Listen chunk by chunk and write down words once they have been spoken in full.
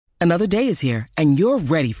Another day is here, and you're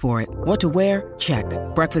ready for it. What to wear? Check.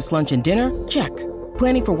 Breakfast, lunch, and dinner? Check.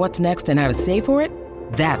 Planning for what's next and how to save for it?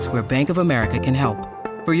 That's where Bank of America can help.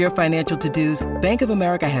 For your financial to-dos, Bank of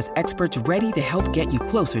America has experts ready to help get you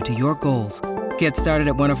closer to your goals. Get started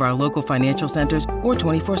at one of our local financial centers or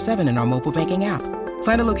 24/7 in our mobile banking app.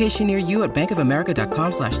 Find a location near you at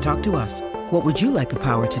bankofamerica.com/talktous. What would you like the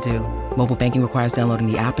power to do? Mobile banking requires downloading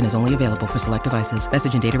the app and is only available for select devices.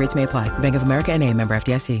 Message and data rates may apply. Bank of America N.A., member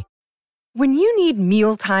FDIC. When you need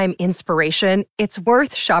mealtime inspiration, it's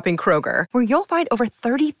worth shopping Kroger, where you'll find over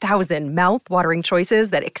 30,000 mouth-watering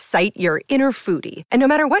choices that excite your inner foodie. And no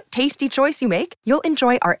matter what tasty choice you make, you'll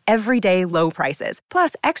enjoy our everyday low prices,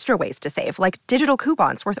 plus extra ways to save, like digital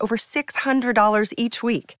coupons worth over $600 each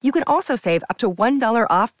week. You can also save up to $1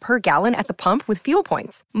 off per gallon at the pump with fuel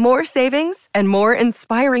points. More savings and more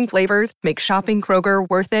inspiring flavors make shopping Kroger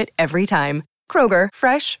worth it every time. Kroger,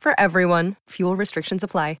 fresh for everyone. Fuel restrictions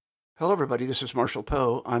apply. Hello, everybody. This is Marshall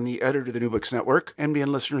Poe. I'm the editor of the New Books Network. NBN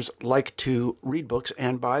listeners like to read books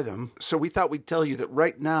and buy them. So we thought we'd tell you that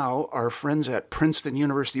right now, our friends at Princeton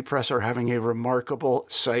University Press are having a remarkable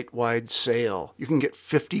site-wide sale. You can get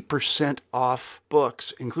 50% off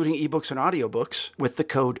books, including ebooks and audiobooks, with the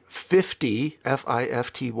code 50,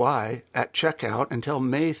 F-I-F-T-Y, at checkout until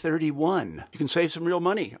May 31. You can save some real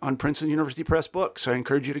money on Princeton University Press books. I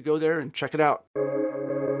encourage you to go there and check it out.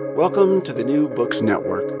 Welcome to the New Books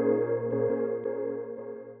Network.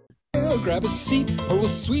 Grab a seat or we'll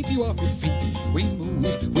sweep you off your feet. We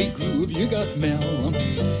move, we groove, you got Mel.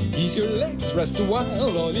 Ease your legs, rest a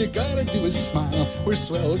while, all you gotta do is smile. We're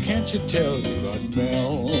swell, can't you tell, you got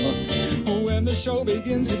Mel. When the show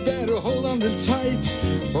begins, you better hold on real tight,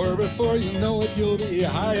 or before you know it, you'll be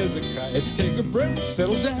high as a kite. Take a break,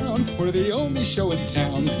 settle down, we're the only show in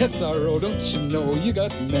town. SRO, don't you know, you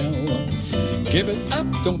got Mel. Give it up,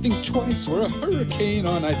 don't think twice, we're a hurricane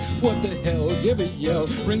on ice. What the hell, give a yell,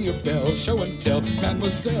 ring your bell, show and tell.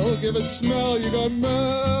 Mademoiselle, give a smell, you got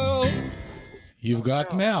Mel. You've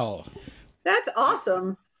got Mel. That's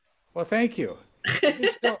awesome. Well, thank you.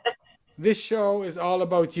 This show is all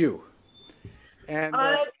about you. And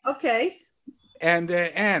okay. And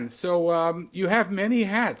Anne, so you have many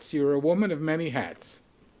hats. You're a woman of many hats.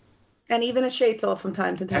 And even a shaitel from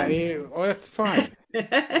time to time. Oh, that's fine.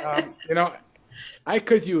 I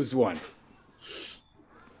could use one.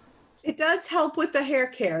 It does help with the hair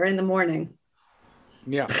care in the morning.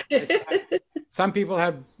 Yeah. Some people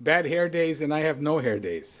have bad hair days and I have no hair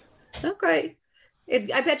days. Okay.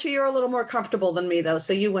 I bet you're a little more comfortable than me, though,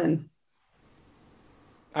 so you win.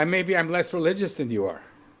 Maybe I'm less religious than you are.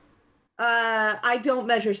 I don't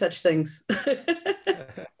measure such things.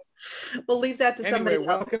 We'll leave that to somebody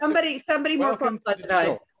else. Somebody more qualified than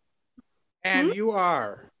I. And you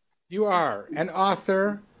are an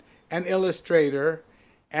author, an illustrator,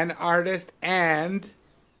 an artist, and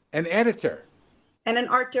an editor. And an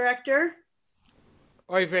art director.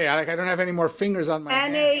 Oy vey, I don't have any more fingers on my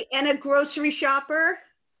hand. And a grocery shopper,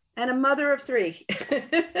 and a mother of three.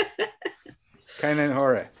 Keinen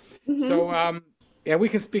Hore. Mm-hmm. So, we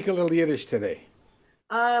can speak a little Yiddish today.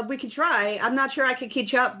 We could try. I'm not sure I could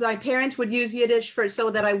catch up. My parents would use Yiddish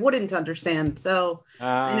so that I wouldn't understand. So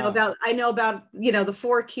I know about the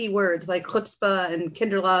four key words like chutzpah and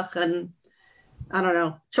kinderlach and I don't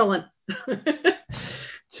know, cholent.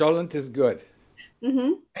 Cholent is good.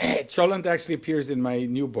 Mm-hmm. Cholent actually appears in my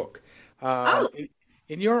new book.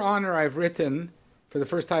 In your honor, I've written for the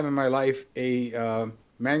first time in my life a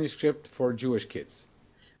manuscript for Jewish kids.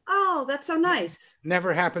 Oh, that's so nice.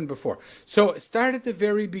 Never happened before. So start at the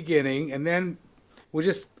very beginning, and then we'll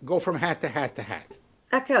just go from hat to hat to hat.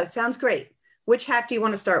 Okay, sounds great. Which hat do you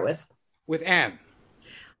want to start with? With Anne.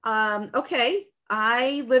 Okay.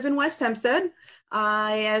 I live in West Hempstead.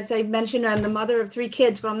 As I mentioned, I'm the mother of three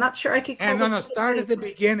kids, but I'm not sure I could call No, start at the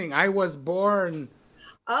beginning. I was born.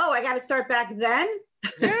 Oh, I got to start back then?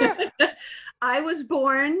 Yeah. I was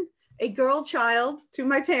born a girl child to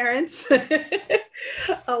my parents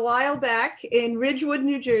a while back in Ridgewood,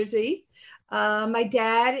 New Jersey. My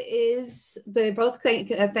dad they're both,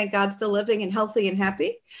 thank God, still living and healthy and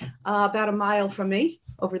happy, about a mile from me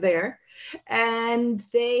over there. And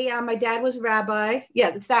my dad was a rabbi. Yeah,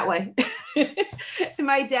 it's that way.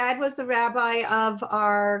 My dad was the rabbi of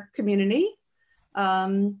our community.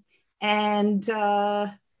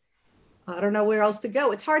 I don't know where else to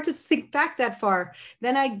go. It's hard to think back that far.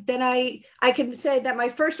 Then I can say that my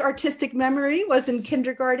first artistic memory was in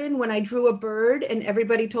kindergarten when I drew a bird and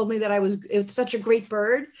everybody told me that it was such a great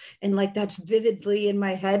bird. And like, that's vividly in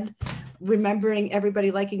my head, remembering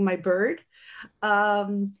everybody liking my bird.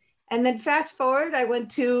 And then fast forward, I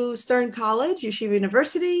went to Stern College, Yeshiva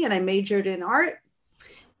University, and I majored in art.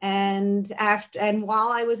 and while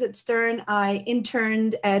I was at Stern, I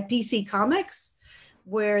interned at DC Comics,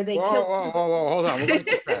 where they killed. Whoa, hold on. We're going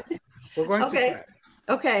too fast. We're going too fast.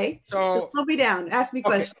 Okay. So slow me down. Ask me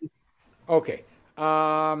questions. Okay.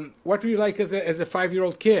 What were you like as a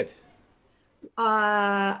 5-year-old kid?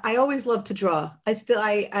 I always loved to draw.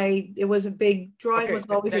 It was a big drawing was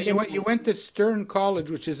always now a big you went to Stern College,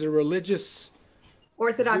 which is a religious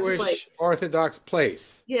Orthodox Jewish place. Orthodox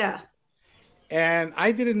place. Yeah. And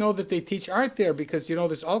I didn't know that they teach art there because,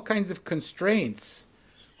 there's all kinds of constraints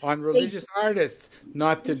on religious artists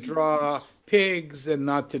not to draw pigs and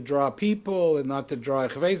not to draw people and not to draw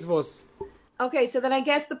chvezvos. Okay, so then I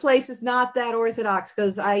guess the place is not that orthodox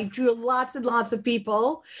because I drew lots and lots of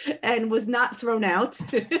people and was not thrown out.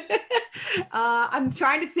 I'm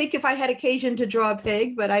trying to think if I had occasion to draw a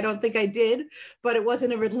pig, but I don't think I did. But it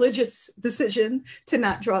wasn't a religious decision to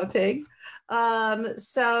not draw a pig.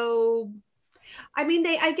 So, I mean,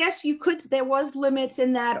 I guess you could. There was limits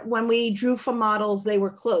in that when we drew for models, they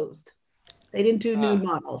were closed. They didn't do nude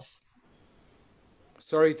models.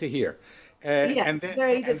 Sorry to hear. Yes,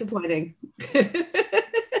 very disappointing.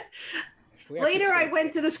 Later, I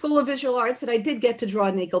went to the School of Visual Arts and I did get to draw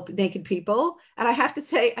naked people. And I have to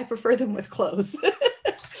say, I prefer them with clothes,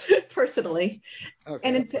 personally. Okay.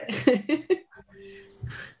 And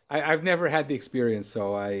I've never had the experience,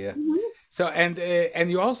 so and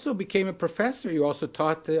you also became a professor. You also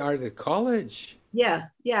taught the art at college. Yeah.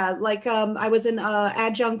 Like I was an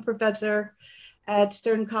adjunct professor at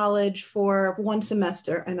Stern College for 1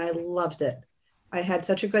 semester, and I loved it. I had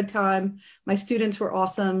such a good time. My students were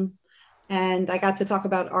awesome, and I got to talk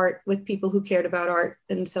about art with people who cared about art.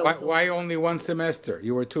 And so, why only 1 semester?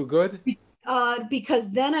 You were too good?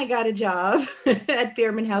 Because then I got a job at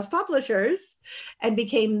Bierman House Publishers and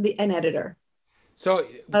became an editor. So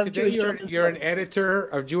today you're an editor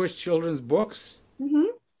of Jewish children's books,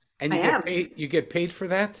 and you get paid for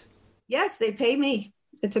that. Yes, they pay me.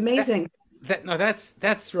 It's amazing.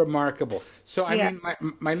 That's remarkable. So I mean,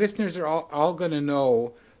 my listeners are all going to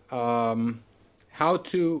know how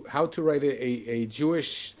to write a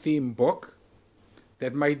Jewish theme book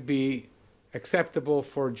that might be acceptable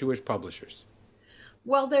for Jewish publishers.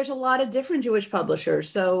 Well, there's a lot of different Jewish publishers,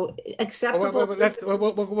 so acceptable.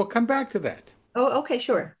 We'll come back to that. Oh, okay,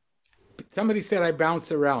 sure. Somebody said I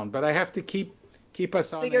bounce around, but I have to keep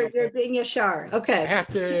us on. So you're being Yashar. Okay. I have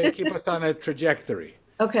to keep us on a trajectory.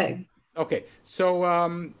 Okay. Okay.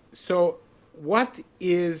 So what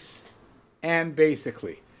is Anne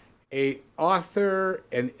basically? A author,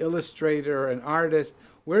 an illustrator, an artist?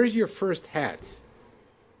 Where's your first hat?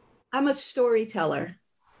 I'm a storyteller.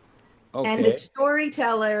 Okay. And the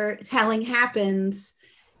storytelling happens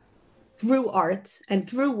through art and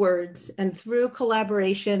through words and through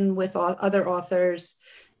collaboration with other authors.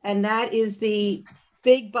 And that is the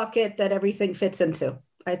big bucket that everything fits into.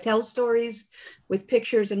 I tell stories with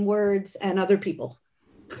pictures and words and other people.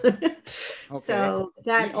 Okay. So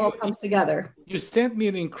that all comes together. You sent me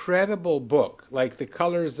an incredible book, like The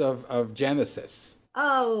Colors of Genesis.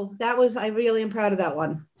 Oh, I really am proud of that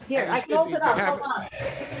one. Here, I can hold it up. Hold on.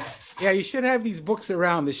 Yeah, you should have these books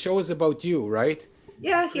around. The show is about you, right?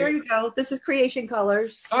 Yeah, here you go. This is Creation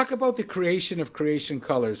Colors. Talk about the creation of Creation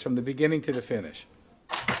Colors from the beginning to the finish.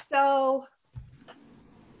 So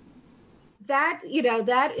that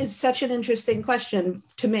is such an interesting question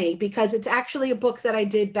to me because it's actually a book that I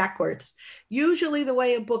did backwards. Usually the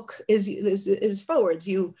way a book is forwards.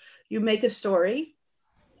 You make a story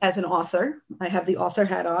as an author. I have the author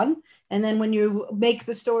hat on. And then when you make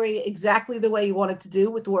the story exactly the way you want it to do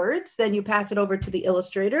with words, then you pass it over to the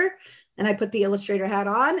illustrator. And I put the illustrator hat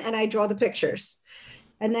on and I draw the pictures.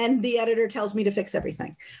 And then the editor tells me to fix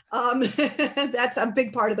everything. That's a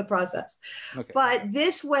big part of the process. Okay. But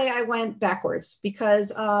this way I went backwards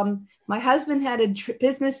because my husband had a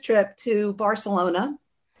business trip to Barcelona.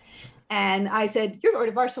 And I said, "You're going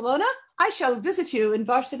to Barcelona? I shall visit you in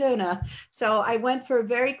Barcelona." So I went for a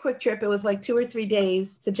very quick trip. It was like 2 or 3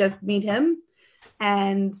 days to just meet him.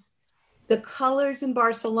 And the colors in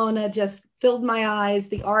Barcelona just filled my eyes.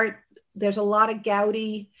 The art, there's a lot of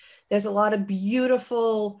Gaudi. There's a lot of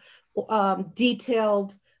beautiful,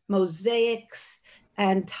 detailed mosaics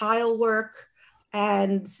and tile work.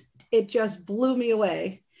 And it just blew me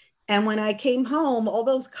away. And when I came home, all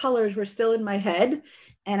those colors were still in my head.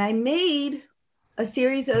 And I made a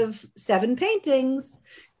series of 7 paintings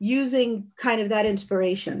using kind of that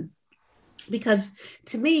inspiration. Because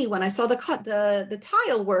to me, when I saw the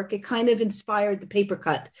tile work, it kind of inspired the paper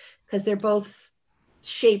cut because they're both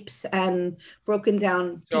shapes and broken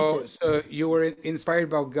down pieces. So you were inspired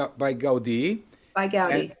by Gaudi? By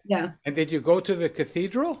Gaudi, yeah. And did you go to the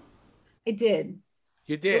cathedral? I did.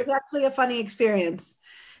 You It did. was actually a funny experience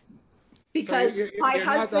because my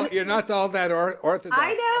husband. You're not all that orthodox.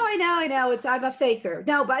 I know. I'm a faker.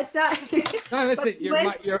 No, but it's not. No, listen,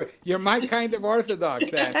 But you're my kind of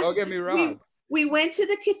orthodox, Ann. Don't get me wrong. we went to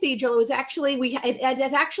the cathedral. It was actually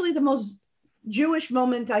it's actually the most Jewish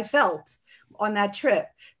moment I felt on that trip,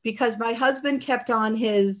 because my husband kept on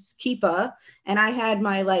his kippah and I had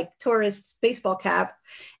my like tourist baseball cap,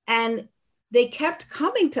 and they kept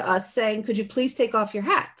coming to us saying, "Could you please take off your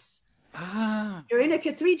hats? You're in a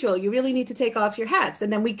cathedral. You really need to take off your hats."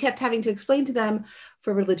 And then we kept having to explain to them,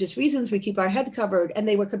 for religious reasons, we keep our head covered. And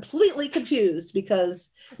they were completely confused because,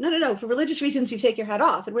 no, for religious reasons, you take your hat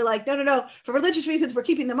off. And we're like, no, for religious reasons, we're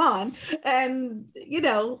keeping them on. And,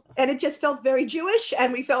 and it just felt very Jewish,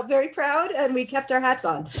 and we felt very proud, and we kept our hats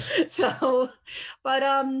on. So, but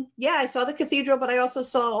I saw the cathedral, but I also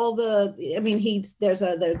saw all there's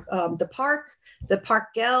the Park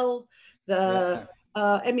Gel,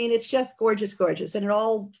 it's just gorgeous. And it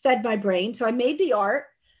all fed my brain. So I made the art.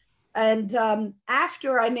 And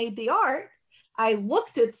after I made the art, I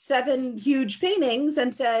looked at 7 huge paintings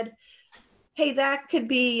and said, hey, that could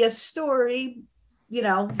be a story,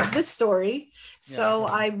 this story. Yeah. So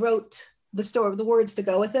I wrote the story, the words to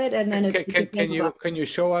go with it. And then can you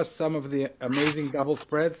show us some of the amazing double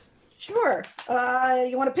spreads? Sure.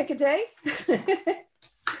 You want to pick a day?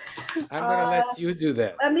 I'm going to let you do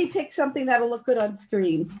that. Let me pick something that'll look good on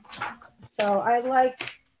screen. So I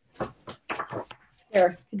like,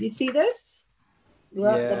 here, can you see this?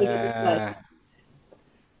 Well,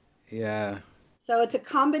 yeah. So it's a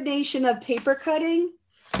combination of paper cutting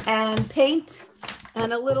and paint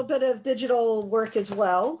and a little bit of digital work as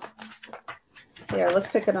well. Here, let's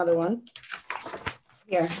pick another one.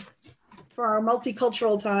 Here, for our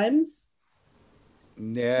multicultural times.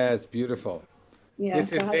 Yeah, it's beautiful. Yeah,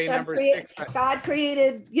 this is day number 6. God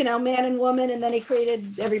created, man and woman, and then he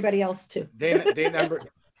created everybody else too. Day number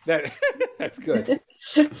that's good.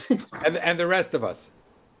 And the rest of us.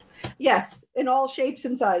 Yes, in all shapes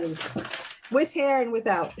and sizes, with hair and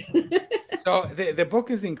without. So the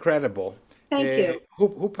book is incredible. Thank you.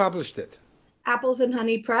 Who published it? Apples and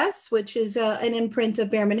Honey Press, which is an imprint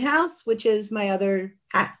of Behrman House, which is my other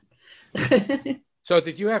hat. So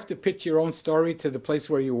did you have to pitch your own story to the place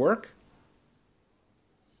where you work?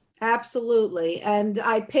 Absolutely. And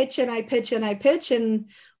I pitch, and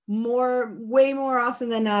way more often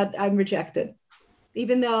than not, I'm rejected.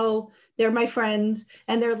 Even though they're my friends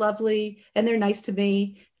and they're lovely and they're nice to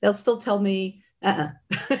me, they'll still tell me, Okay.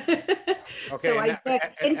 So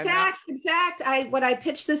in fact, when I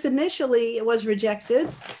pitched this initially, it was rejected.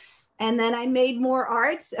 And then I made more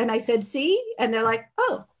arts and I said, see, and they're like,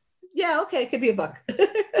 oh, yeah, okay, it could be a book.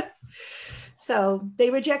 So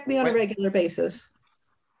they reject me on a regular basis.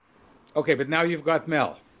 Okay, but now you've got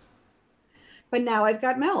Mel. But now I've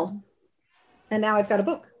got Mel. And now I've got a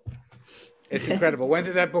book. It's incredible. When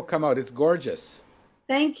did that book come out? It's gorgeous.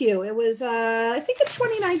 Thank you. It was, I think it's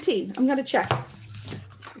 2019. I'm going to check.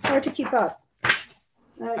 It's hard to keep up.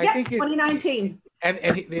 I think 2019. And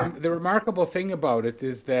the remarkable thing about it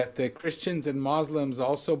is that the Christians and Muslims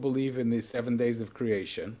also believe in the 7 days of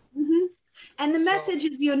creation. Mm-hmm. And the message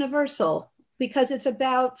is universal, because it's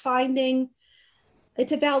about seeing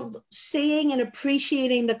and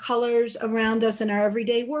appreciating the colors around us in our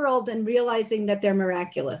everyday world and realizing that they're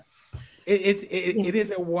miraculous. It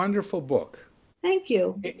is a wonderful book. Thank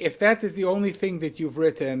you. If that is the only thing that you've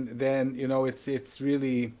written, then it's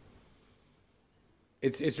really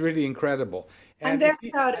incredible. And I'm very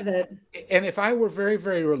proud of it. And if I were very,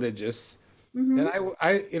 very religious, mm-hmm. then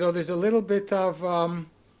I there's a little bit of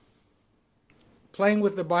playing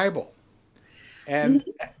with the Bible, and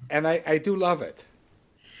mm-hmm. I do love it.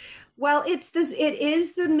 Well, it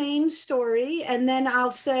is the main story, and then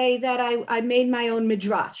I'll say that I made my own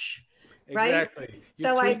midrash, right? Exactly.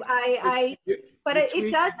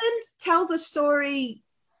 It doesn't tell the story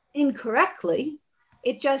incorrectly.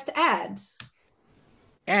 It just adds.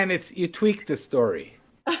 And you tweak the story.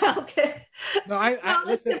 Okay. No,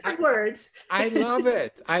 listen, different words. I love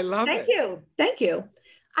it. I love it. Thank you.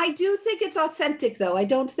 I do think it's authentic, though. I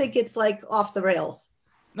don't think it's like off the rails.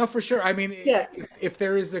 No, for sure. I mean, if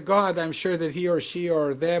there is a God, I'm sure that he or she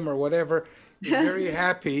or them or whatever is very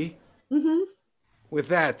happy mm-hmm. with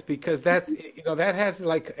that, because that's that has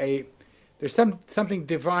like there's something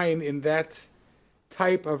divine in that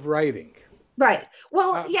type of writing. Right.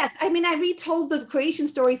 Well, yes. I mean, I retold the creation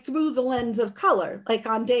story through the lens of color. Like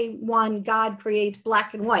on day 1, God creates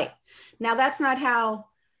black and white. Now, that's not how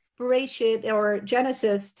Bereshit or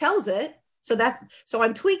Genesis tells it. So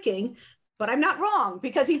I'm tweaking. but I'm not wrong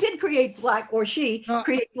because he did create black, or she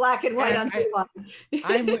create black and white on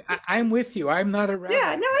one. I'm with you. I'm not a rebel.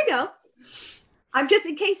 Yeah, no, I know. I'm just,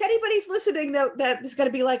 in case anybody's listening that is going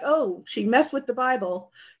to be like, oh, she messed with the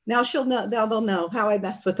Bible. Now she'll know. Now they'll know how I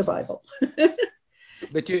messed with the Bible.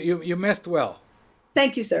 But you messed well.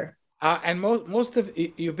 Thank you, sir. And most of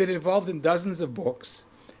you've been involved in dozens of books,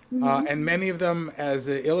 and many of them as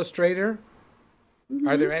an illustrator.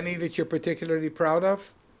 Are there any that you're particularly proud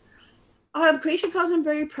of? Creation Cause I'm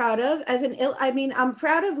very proud of. I'm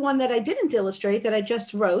proud of one that I didn't illustrate that I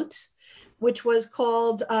just wrote, which was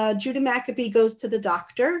called Judah Maccabee Goes to the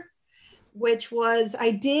Doctor, which was,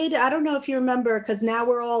 I don't know if you remember, because now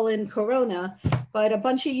we're all in Corona, but a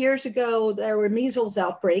bunch of years ago, there were measles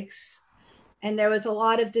outbreaks. And there was a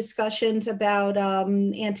lot of discussions about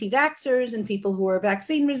anti-vaxxers and people who are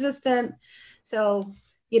vaccine resistant. So,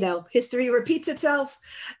 history repeats itself.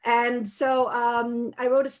 And so I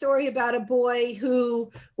wrote a story about a boy who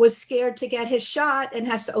was scared to get his shot and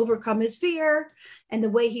has to overcome his fear. And the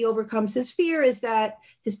way he overcomes his fear is that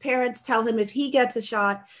his parents tell him if he gets a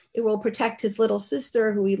shot, it will protect his little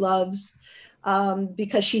sister who he loves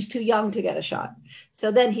because she's too young to get a shot.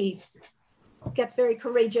 So then he gets very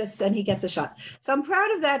courageous and he gets a shot. So I'm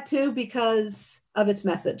proud of that too because of its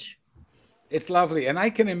message. It's lovely. And I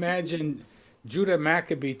can imagine Judah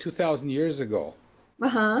Maccabee 2,000 years ago.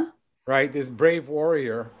 Right? This brave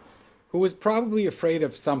warrior who was probably afraid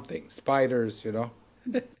of something, spiders,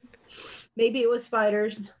 Maybe it was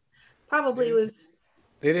spiders. Probably it was.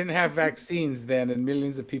 They didn't have vaccines then and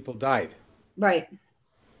millions of people died. Right.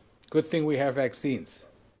 Good thing we have vaccines.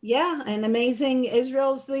 Yeah, and amazing.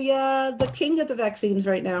 Israel's the king of the vaccines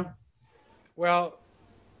right now. Well,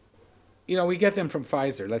 we get them from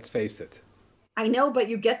Pfizer, let's face it. I know, but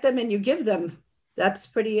you get them and you give them. That's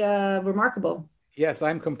pretty remarkable. Yes,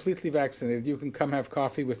 I'm completely vaccinated. You can come have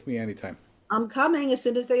coffee with me anytime. I'm coming as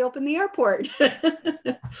soon as they open the airport.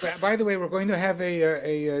 By the way, we're going to have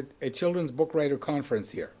a children's book writer conference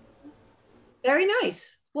here. Very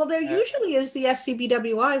nice. Well, there usually is the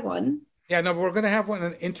SCBWI one. Yeah, no, but we're going to have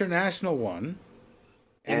an international one.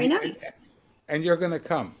 Very nice. And you're going to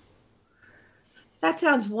come. That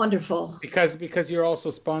sounds wonderful. Because you're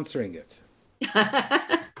also sponsoring it.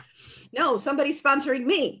 No, somebody's sponsoring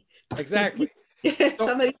me. Exactly.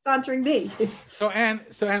 Somebody's sponsoring me. So Anne,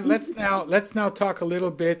 let's now talk a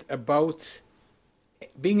little bit about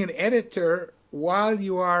being an editor while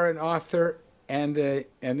you are an author and an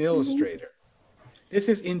illustrator. This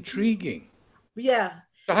is intriguing. Yeah.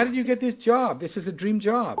 So how did you get this job? This is a dream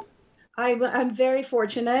job. I'm very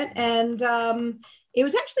fortunate. And it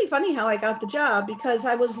was actually funny how I got the job because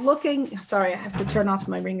I was looking, sorry, I have to turn off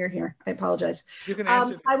my ringer here. I apologize. You can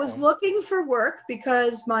answer I was looking for work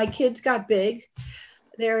because my kids got big.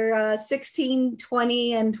 They're 16,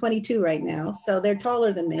 20, and 22 right now. So they're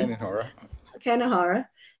taller than me. Kanahara.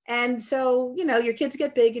 And so, your kids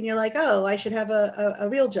get big and you're like, oh, I should have a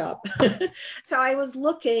real job. So I was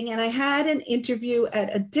looking and I had an interview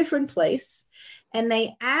at a different place and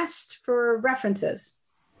they asked for references.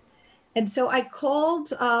 And so I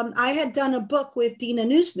called, I had done a book with Dina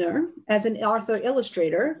Neusner as an author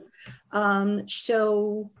illustrator.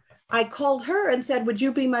 So I called her and said, would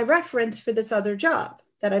you be my reference for this other job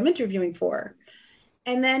that I'm interviewing for?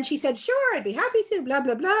 And then she said, sure, I'd be happy to, blah,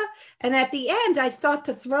 blah, blah. And at the end, I thought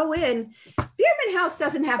to throw in, Bierman House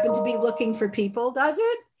doesn't happen to be looking for people, does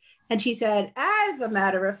it? And she said, as a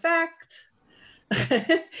matter of fact,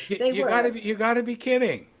 you gotta be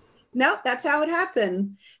kidding. No, that's how it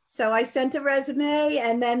happened. So I sent a resume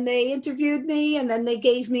and then they interviewed me and then they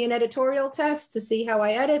gave me an editorial test to see how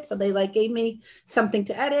I edit. So they gave me something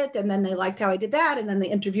to edit and then they liked how I did that. And then they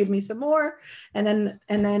interviewed me some more. And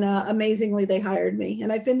then amazingly, they hired me.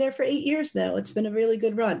 And I've been there for 8 years now. It's been a really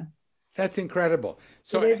good run. That's incredible.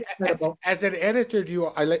 So it is incredible. As an editor,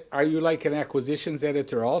 are you like an acquisitions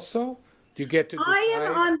editor also? Do you get to decide? I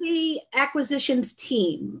am on the acquisitions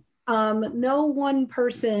team. No one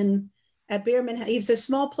person at Bierman, it's a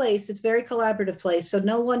small place. It's a very collaborative place. So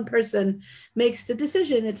no one person makes the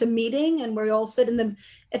decision. It's a meeting and we all sit in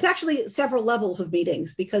it's actually several levels of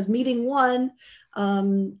meetings because meeting one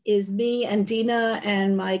is me and Dina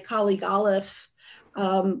and my colleague Aleph.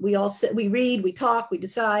 We all sit, we read, we talk, we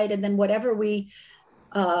decide, and then whatever we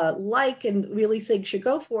like and really think should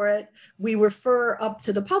go for it, we refer up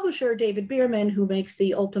to the publisher, David Bierman, who makes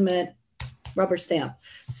the ultimate rubber stamp.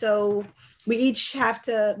 So we each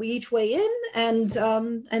weigh in and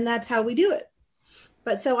that's how we do it.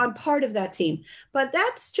 But so I'm part of that team, but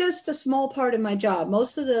that's just a small part of my job.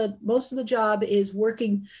 Most of the job is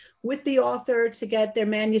working with the author to get their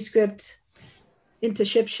manuscript into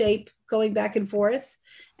ship shape, going back and forth.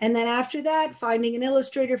 And then after that, finding an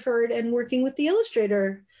illustrator for it and working with the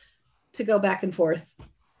illustrator to go back and forth.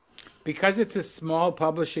 Because it's a small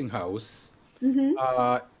publishing house,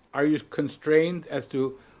 are you constrained as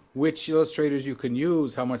to which illustrators you can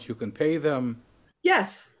use, how much you can pay them?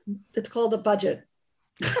 Yes, it's called a budget.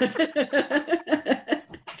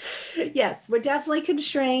 Yes, we're definitely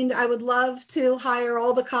constrained. I would love to hire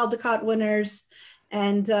all the Caldecott winners,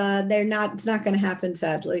 and it's not going to happen,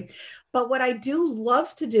 sadly. But what I do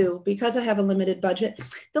love to do, because I have a limited budget,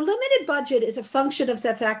 the limited budget is a function of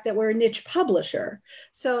the fact that we're a niche publisher.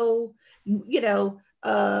 So,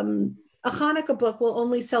 a Hanukkah book will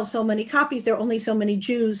only sell so many copies. There are only so many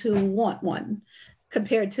Jews who want one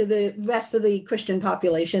compared to the rest of the Christian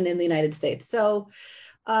population in the United States. So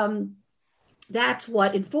that's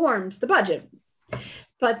what informs the budget.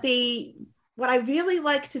 But what I really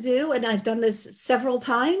like to do, and I've done this several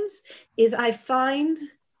times, is I find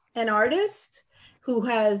an artist who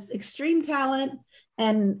has extreme talent,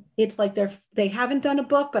 and it's like they haven't done a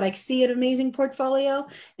book, but I see an amazing portfolio,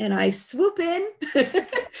 and I swoop in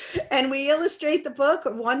and we illustrate the book,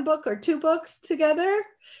 or one book or two books together,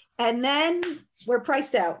 and then we're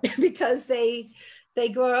priced out because they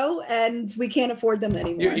grow and we can't afford them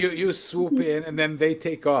anymore. You swoop in and then they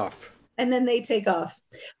take off. And then they take off.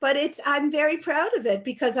 But I'm very proud of it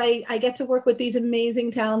because I get to work with these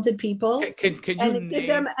amazing, talented people. Can you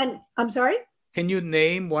name, I'm sorry? Can you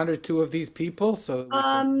name one or two of these people?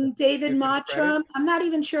 David Mottram. I'm not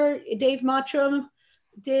even sure. Dave Mottram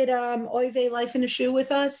did Oy Life in a Shoe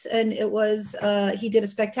with us, and it was he did a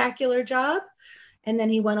spectacular job, and then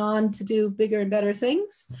he went on to do bigger and better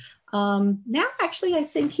things. Now, actually, I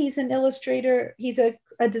think he's an illustrator. He's a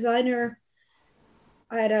designer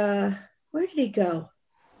at where did he go?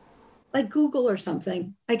 Like Google or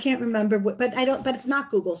something. I can't remember, but it's not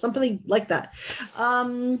Google. Something like that.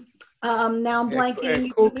 Now I'm blanking.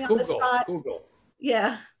 You put me on the spot. Google.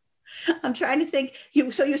 Yeah. I'm trying to think.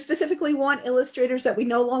 So you specifically want illustrators that we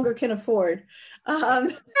no longer can afford.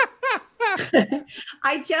 I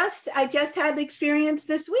just had the experience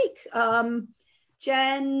this week.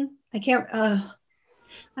 Jen,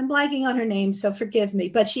 I'm blanking on her name, so forgive me,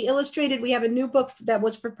 but she illustrated, we have a new book that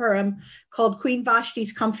was for Purim called Queen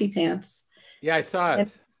Vashti's Comfy Pants. Yeah, I saw it.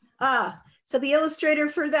 So the illustrator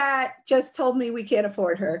for that just told me we can't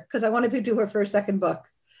afford her because I wanted to do her for a second book,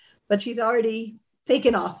 but she's already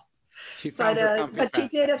taken off. But she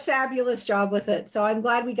did a fabulous job with it. So I'm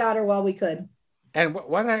glad we got her while we could. And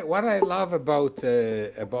what I love about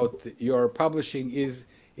your publishing is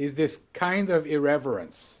this kind of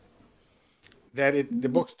irreverence that the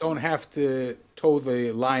books don't have to toe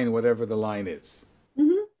the line, whatever the line is.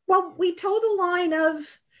 Mm-hmm. Well, we toe the line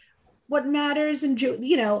of what matters, and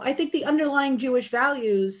I think the underlying Jewish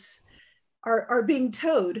values are being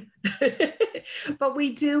towed, but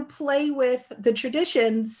we do play with the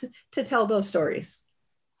traditions to tell those stories.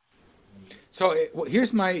 So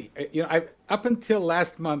here's my, up until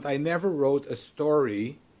last month, I never wrote a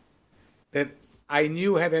story that I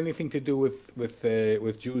knew had anything to do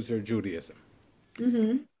with Jews or Judaism.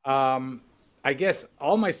 Mm-hmm. I guess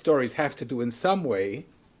all my stories have to do in some way,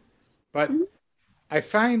 but I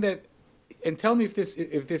find that, and tell me if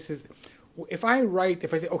I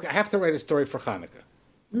say, okay, I have to write a story for Hanukkah.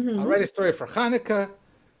 Mm-hmm. I'll write a story for Hanukkah.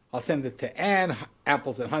 I'll send it to Anne.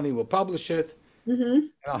 Apples and Honey will publish it. Mm-hmm. And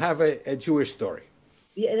I'll have a Jewish story.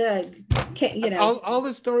 Yeah, all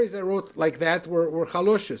the stories I wrote like that were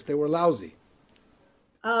chaloshis. They were lousy.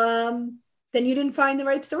 Then you didn't find the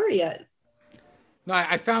right story yet. No,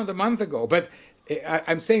 I found a month ago. But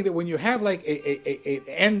I'm saying that when you have like an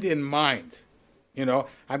end in mind,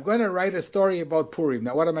 I'm going to write a story about Purim.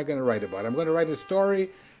 Now, what am I going to write about? I'm going to write a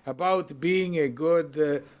story about being a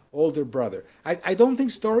good older brother. I don't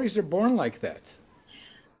think stories are born like that.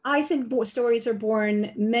 I think stories are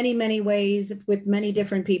born many, many ways with many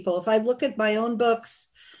different people. If I look at my own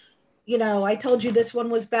books, I told you this one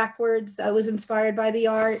was backwards. I was inspired by the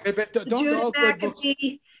art.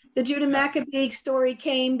 The Judah Maccabee story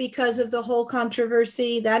came because of the whole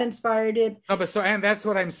controversy that inspired it. No, but and that's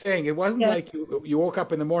what I'm saying. It wasn't like you woke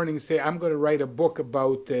up in the morning and say, I'm going to write a book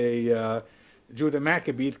about a Judah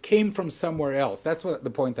Maccabee. It came from somewhere else. That's what the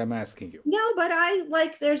point I'm asking you. No, but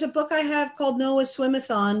there's a book I have called Noah's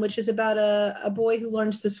Swim-a-thon, which is about a boy who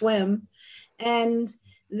learns to swim. And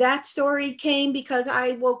that story came because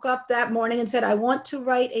I woke up that morning and said, I want to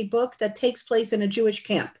write a book that takes place in a Jewish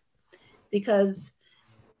camp. Because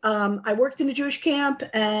I worked in a Jewish camp,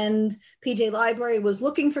 and PJ Library was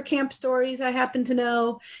looking for camp stories I happen to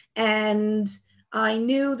know. And I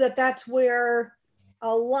knew that that's where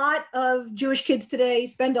a lot of Jewish kids today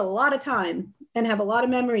spend a lot of time and have a lot of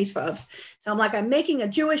memories of. So I'm like, I'm making a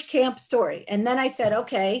Jewish camp story. And then I said,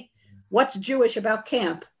 okay, what's Jewish about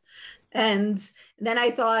camp? And then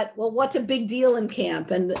I thought, well, what's a big deal in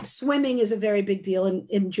camp? And swimming is a very big deal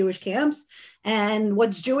in Jewish camps. And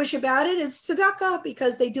what's Jewish about it is tzedakah,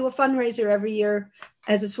 because they do a fundraiser every year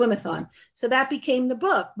as a swimathon. So that became the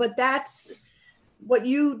book. But that's what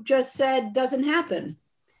you just said doesn't happen.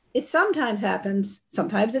 It sometimes happens.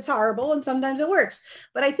 Sometimes it's horrible and sometimes it works.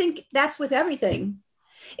 But I think that's with everything.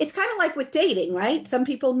 It's kind of like with dating, right? Some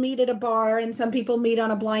people meet at a bar and some people meet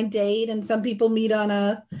on a blind date and some people meet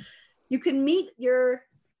on you can meet your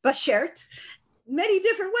bashert many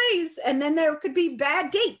different ways. And then there could be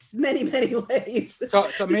bad dates many, many ways.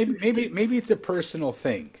 So maybe it's a personal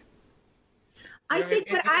thing. I think,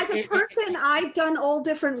 but as a person, I've done all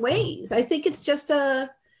different ways. I think it's just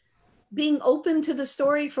being open to the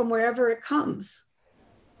story from wherever it comes.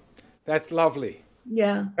 That's lovely.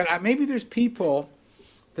 Yeah. But maybe there's people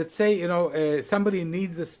that say, somebody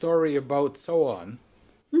needs a story about so on.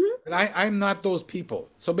 Mm-hmm. But I'm not those people.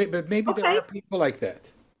 So, but maybe there are people like that.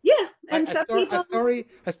 Yeah, and some people.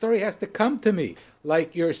 A story has to come to me,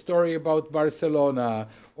 like your story about Barcelona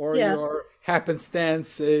or your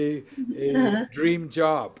happenstance dream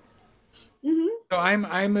job. Mm-hmm. So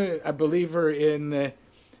I'm a believer in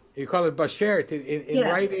you call it bashert in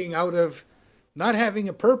writing out of not having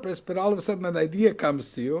a purpose, but all of a sudden an idea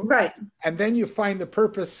comes to you, right? And then you find the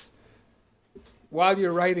purpose while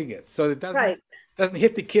you're writing it, so it doesn't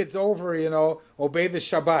hit the kids over, obey the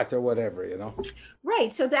Shabbat or whatever,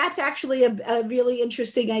 Right. So that's actually a really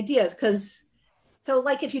interesting idea, because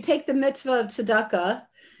like if you take the mitzvah of tzedakah,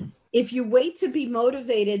 if you wait to be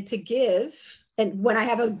motivated to give, and when I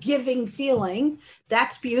have a giving feeling,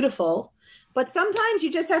 that's beautiful. But sometimes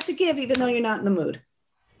you just have to give even though you're not in the mood,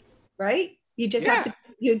 right? You just have to,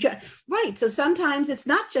 right. So sometimes it's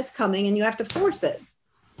not just coming and you have to force it.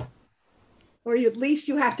 Or at least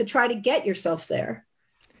you have to try to get yourself there.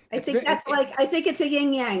 I think it's a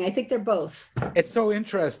yin yang. I think they're both. It's so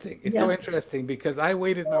interesting. It's so interesting because I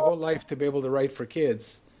waited my whole life to be able to write for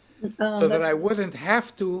kids so that I wouldn't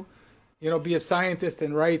have to, be a scientist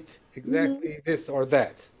and write exactly this or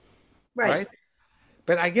that. Right?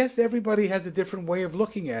 But I guess everybody has a different way of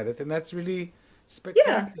looking at it, and that's really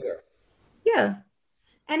spectacular. Yeah.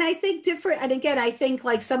 And I think I think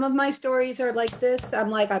like some of my stories are like this. I'm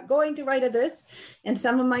going to write this. And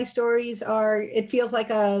some of my stories it feels like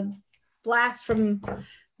a blast from,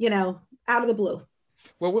 out of the blue.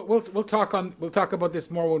 Well, we'll talk about this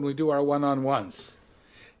more when we do our one-on-ones.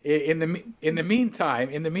 In the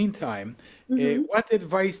meantime, mm-hmm. What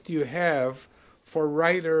advice do you have for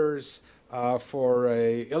writers, for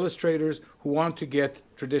illustrators who want to get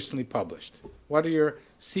traditionally published? What are your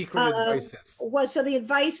secret advices? So the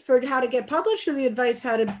advice for how to get published, or the advice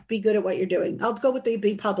how to be good at what you're doing? I'll go with the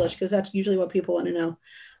be published because that's usually what people want to know.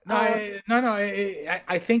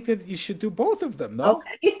 I think that you should do both of them. No.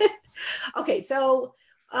 Okay. Okay. So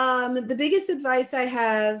the biggest advice I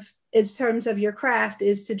have in terms of your craft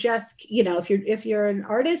is to just, if you're an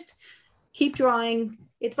artist, keep drawing.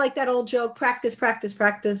 It's like that old joke: practice, practice,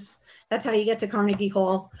 practice. That's how you get to Carnegie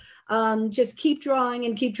Hall. Just keep drawing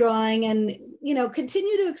and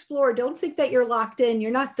continue to explore. Don't think that you're locked in.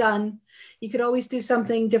 You're not done. You could always do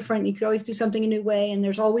something different. You could always do something a new way, and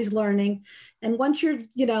there's always learning. And once you're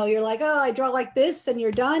like, oh, I draw like this, and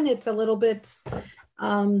you're done, it's a little bit,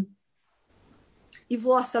 you've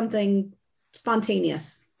lost something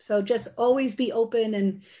spontaneous. So just always be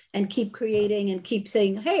open and keep creating and keep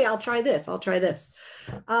saying, hey, I'll try this. I'll try this.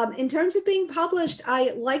 In terms of being published, I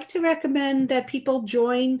like to recommend that people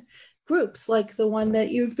join groups like the one that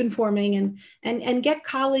you've been forming and get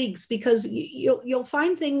colleagues, because you'll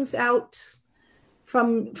find things out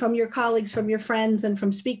from your colleagues, from your friends, and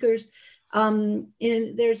from speakers.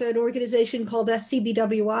 There's an organization called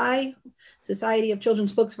SCBWI, Society of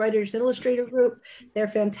Children's Books Writers Illustrator Group. They're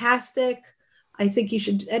fantastic. I think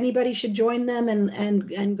anybody should join them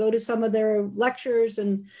and go to some of their lectures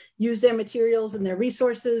and use their materials and their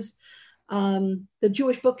resources. The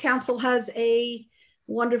Jewish Book Council has a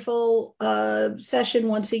wonderful session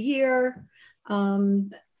once a year.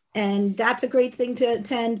 And that's a great thing to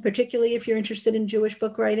attend, particularly if you're interested in Jewish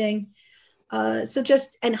book writing.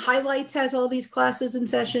 And Highlights has all these classes and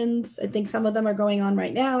sessions. I think some of them are going on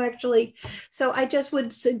right now, actually. So I just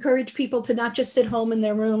would encourage people to not just sit home in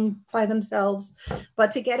their room by themselves,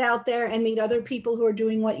 but to get out there and meet other people who are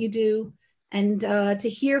doing what you do, and to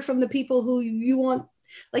hear from the people who you want.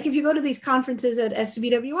 Like if you go to these conferences at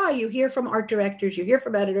SCBWI, you hear from art directors, you hear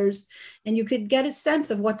from editors, and you could get a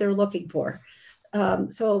sense of what they're looking for.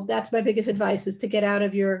 So that's my biggest advice, is to get out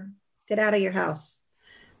of your house.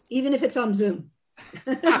 even if it's on Zoom.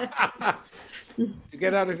 You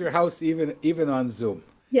get out of your house even on Zoom.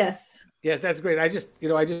 Yes. Yes, that's great. I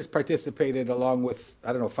just participated along with,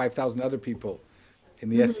 I don't know, 5,000 other people in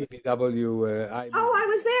the SCBW. I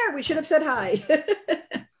was there. We should have said hi.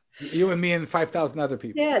 You and me and 5,000 other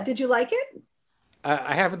people. Yeah. Did you like it?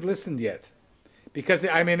 I haven't listened yet because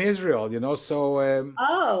I'm in Israel, so.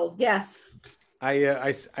 Oh, yes.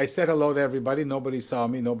 I said hello to everybody. Nobody saw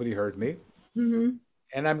me. Nobody heard me. Mm-hmm.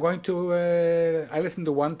 And I'm going to, I listened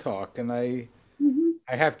to one talk, and I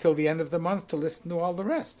have till the end of the month to listen to all the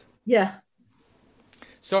rest. Yeah.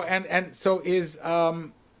 So, so is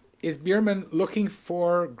Bierman looking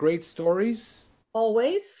for great stories?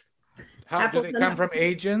 Always. How do they come from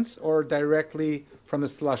agents or directly from the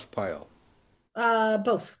slush pile?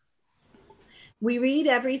 Both. We read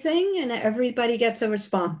everything and everybody gets a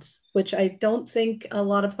response, which I don't think a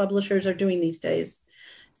lot of publishers are doing these days.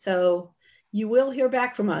 So you will hear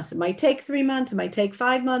back from us. It might take 3 months, it might take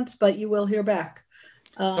 5 months, but you will hear back.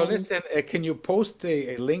 So listen, can you post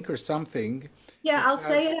a link or something? Yeah, I'll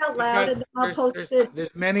say it out loud and then I'll post it.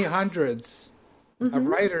 There's many hundreds of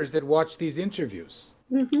writers that watch these interviews.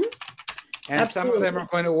 Mm-hmm. And some of them are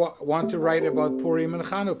going to want to write about Purim and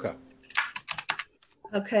Hanukkah.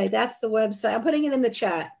 Okay, that's the website. I'm putting it in the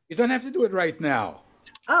chat. You don't have to do it right now.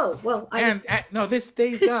 Oh, well. No, this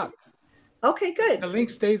stays up. Okay, good. The link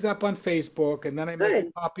stays up on Facebook, and then I make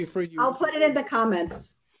a copy for you. I'll put it in the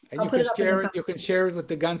comments. And you can share it. You can share it with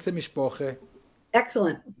the ganze Mishpoche.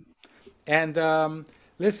 Excellent. And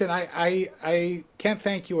listen, I can't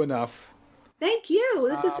thank you enough. Thank you.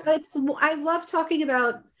 I love talking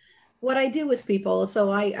about what I do with people.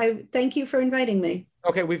 So I thank you for inviting me.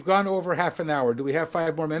 Okay, we've gone over half an hour. Do we have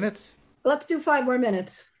 5 more minutes? Let's do 5 more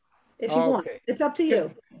minutes if you want. It's up to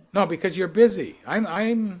you. No, because you're busy. I'm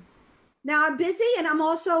Now I'm busy, and I'm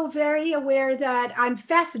also very aware that I'm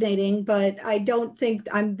fascinating, but I don't think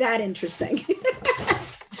I'm that interesting.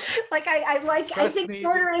 I think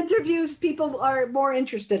shorter interviews people are more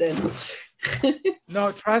interested in.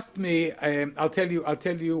 No, trust me. I'll tell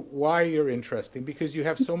you why you're interesting, because you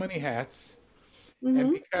have so many hats,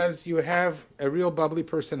 and because you have a real bubbly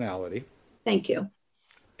personality. Thank you.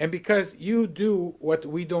 And because you do what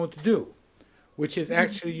we don't do, which is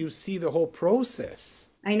actually you see the whole process.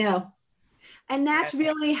 I know. And that's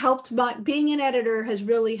really helped. Being an editor has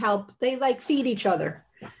really helped. They feed each other.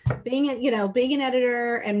 Being an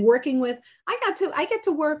editor and working with, I get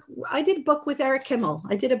to work. I did a book with Eric Kimmel.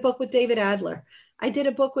 I did a book with David Adler. I did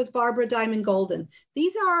a book with Barbara Diamond Golden.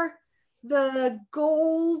 These are the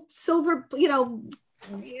gold, silver,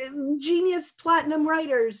 genius platinum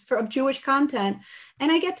writers of Jewish content.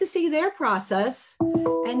 And I get to see their process,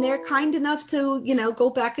 and they're kind enough to, go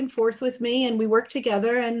back and forth with me, and we work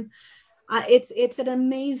together, and it's an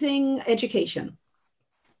amazing education.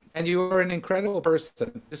 And you are an incredible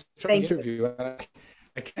person. Just from the interview,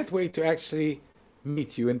 I can't wait to actually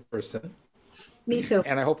meet you in person. Me too.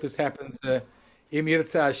 And I hope this happens, Im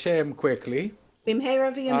Yirtzeh Hashem, quickly.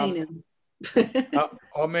 B'mheira v'yameinu.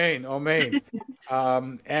 Amen.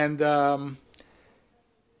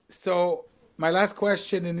 So my last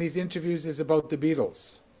question in these interviews is about the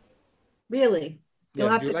Beatles. Really? You'll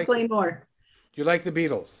have to explain more. Do you like the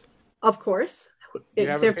Beatles? Of course. Do you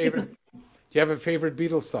have a favorite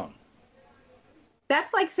Beatles song?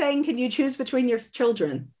 That's like saying, can you choose between your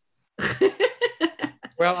children?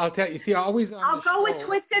 Well, I'll tell you. See, I'll go with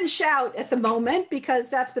Twist and Shout at the moment, because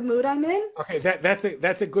that's the mood I'm in. Okay,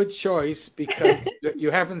 that's a good choice, because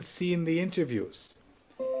you haven't seen the interviews.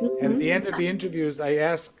 And at the end of the interviews, I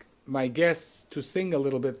ask my guests to sing a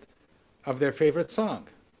little bit of their favorite song.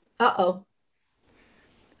 Uh-oh.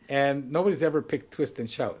 And nobody's ever picked Twist and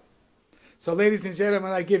Shout. So, ladies and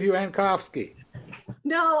gentlemen, I give you Ankovsky.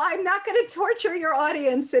 No, I'm not going to torture your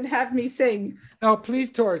audience and have me sing. No,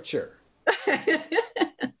 please torture.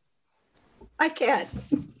 I can't.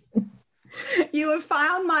 You have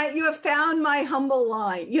found my humble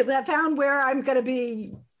line. You have found where I'm going to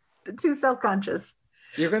be too self-conscious.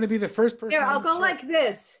 You're going to be the first person. Here, I'll go like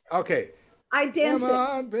this. Okay. I dance. Come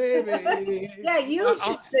on, baby. Yeah, you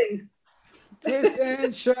should sing. Twist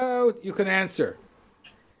and shout. You can answer.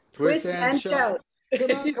 Twist and shout.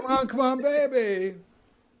 Come on, baby.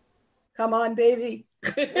 Come on, baby.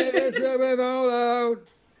 It all out.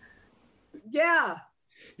 Yeah.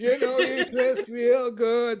 You know you twist real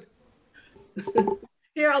good.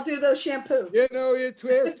 Here, I'll do those shampoo. You know you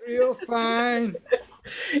twist real fine.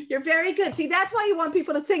 You're very good. See, that's why you want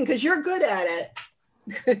people to sing, because you're good at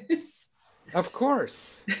it. Of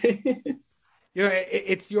course.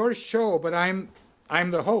 It's your show, but I'm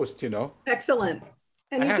the host, Excellent.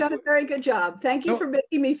 And you've done a very good job. Thank you for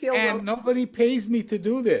making me feel and nobody pays me to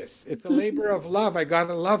do this. It's a labor of love. I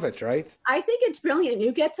gotta love it, right? I think it's brilliant.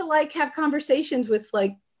 You get to like have conversations with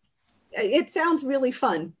like, it sounds really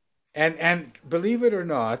fun. And believe it or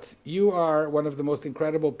not, you are one of the most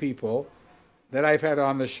incredible people that I've had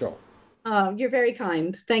on the show. You're very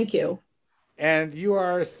kind. Thank you. And you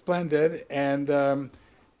are splendid. And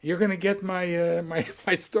you're going to get my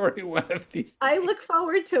my story one of these days. I look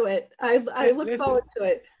forward to it. I look forward to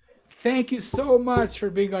it. Thank you so much for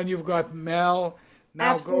being on You've Got Mel.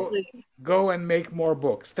 Now Absolutely. Go and make more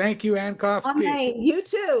books. Thank you, Ann Kofsky. Amen. You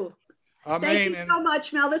too. Amen. Thank you so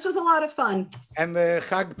much, Mel. This was a lot of fun. And the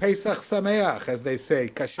Chag Pesach Sameach, as they say.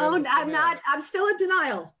 I'm still in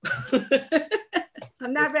denial.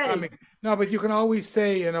 I'm not ready. Coming. No, but you can always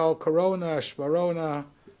say, Corona, Shmarona.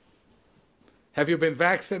 Have you been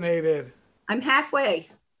vaccinated? I'm halfway.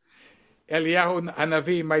 Eliyahu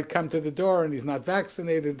Hanavi might come to the door and he's not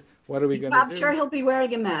vaccinated. What are we going to do? I'm sure he'll be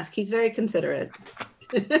wearing a mask. He's very considerate.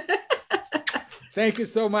 Thank you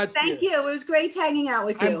so much. Thank you. It was great hanging out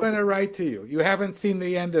with you. I'm going to write to you. You haven't seen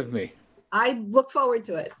the end of me. I look forward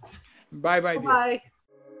to it. Bye-bye. Bye.